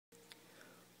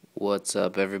What's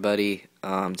up, everybody?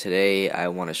 Today I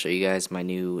want to show you guys my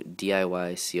new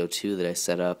DIY CO2 that I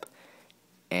set up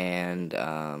and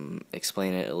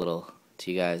explain it a little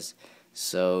to you guys.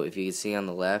 So if you can see on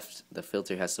the left, the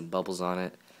filter has some bubbles on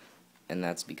it, and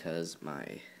that's because my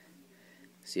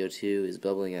CO2 is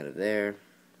bubbling out of there,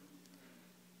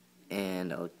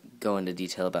 and I'll go into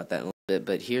detail about that in a little bit.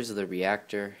 But here's the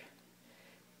reactor,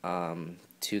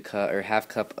 half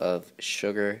cup of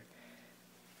sugar,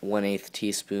 1/8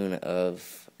 teaspoon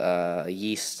of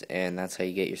yeast, and that's how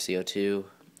you get your CO2.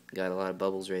 Got a lot of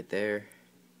bubbles right there.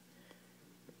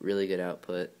 Really good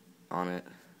output on it.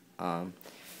 And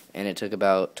it took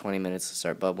about 20 minutes to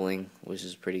start bubbling, which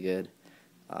is pretty good.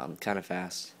 Kind of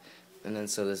fast. And then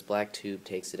so this black tube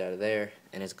takes it out of there,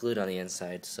 and it's glued on the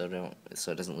inside so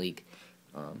it doesn't leak.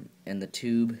 And the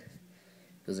tube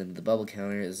goes into the bubble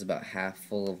counter. It's about half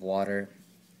full of water.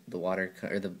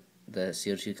 The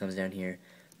CO2 comes down here,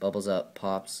 bubbles up,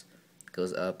 pops,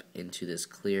 goes up into this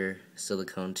clear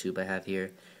silicone tube I have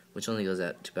here, which only goes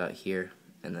out to about here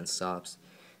and then stops.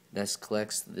 This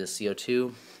collects the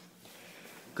CO2,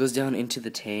 goes down into the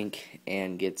tank,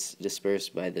 and gets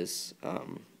dispersed by this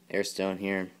air stone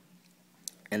here.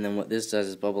 And then what this does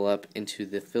is bubble up into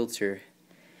the filter.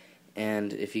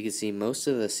 And if you can see, most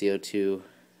of the CO2,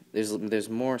 there's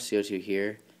more CO2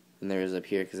 here than there is up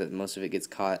here, because most of it gets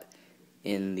caught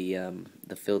in the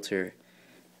filter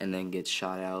and then gets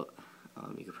shot out.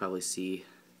 You can probably see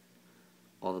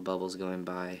all the bubbles going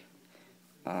by,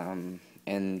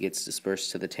 and gets dispersed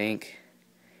to the tank.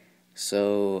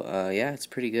 So yeah, it's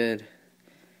pretty good.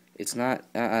 It's not,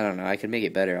 I don't know, I could make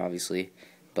it better obviously,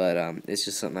 but it's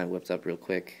just something I whipped up real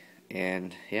quick,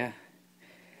 and yeah.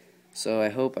 So I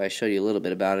hope I showed you a little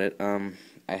bit about it.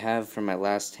 I have from my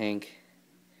last tank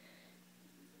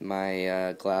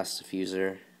my glass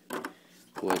diffuser,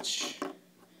 which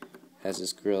has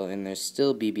this grill, and there's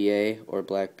still BBA or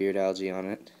black beard algae on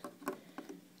it.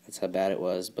 That's how bad it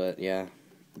was, but yeah,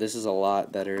 this is a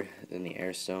lot better than the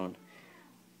air stone.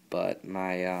 But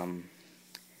my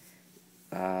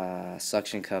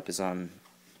suction cup is on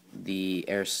the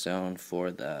air stone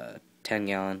for the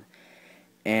 10-gallon,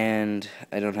 and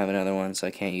I don't have another one, so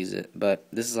I can't use it. But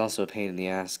this is also a pain in the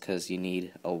ass because you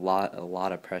need a lot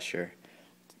of pressure.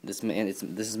 This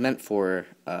is meant for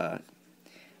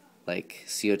like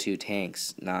CO2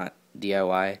 tanks, not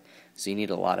DIY, so you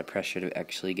need a lot of pressure to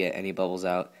actually get any bubbles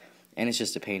out, and it's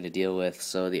just a pain to deal with.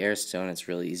 So the air stone, it's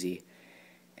real easy,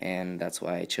 and that's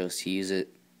why I chose to use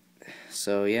it.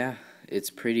 So yeah,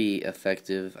 it's pretty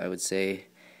effective, I would say.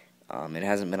 It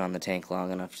hasn't been on the tank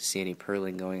long enough to see any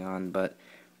pearling going on, but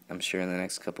I'm sure in the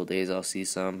next couple days I'll see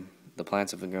some. The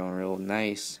plants have been growing real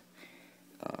nice.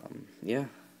 Yeah.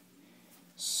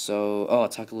 So, I'll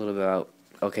talk a little bit about,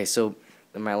 okay, so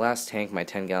in my last tank, my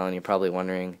 10-gallon, you're probably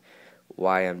wondering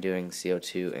why I'm doing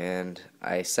CO2, and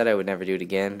I said I would never do it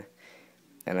again,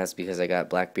 and that's because I got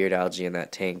black beard algae in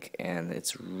that tank, and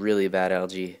it's really bad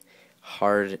algae,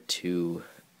 hard to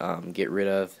get rid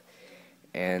of,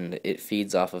 and it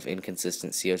feeds off of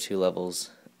inconsistent CO2 levels.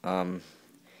 And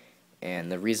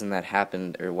the reason that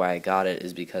happened, or why I got it,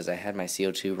 is because I had my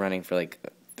CO2 running for like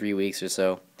 3 weeks or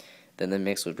so. Then the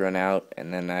mix would run out,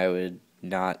 and then I would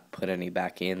not put any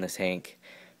back in the tank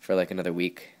for like another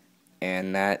week,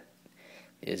 and that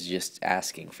is just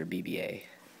asking for BBA.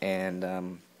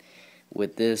 And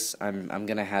with this, I'm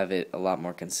gonna have it a lot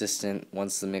more consistent.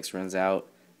 Once the mix runs out,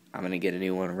 I'm gonna get a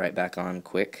new one right back on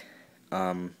quick,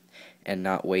 and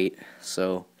not wait.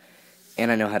 So,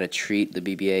 and I know how to treat the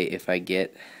BBA if I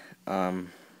get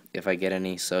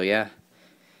any. So yeah,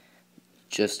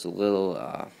 just a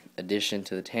little addition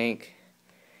to the tank,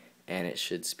 and it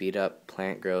should speed up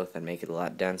plant growth and make it a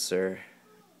lot denser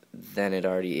than it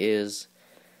already is.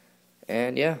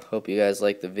 And yeah, hope you guys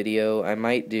like the video. I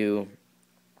might do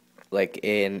like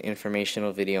an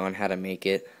informational video on how to make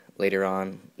it later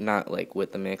on, not like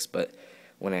with the mix, but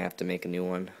when I have to make a new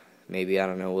one. Maybe, I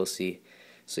don't know, we'll see.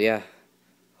 So yeah,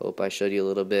 hope I showed you a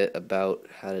little bit about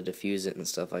how to diffuse it and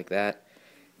stuff like that,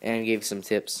 and gave you some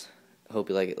tips. Hope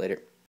you like it later.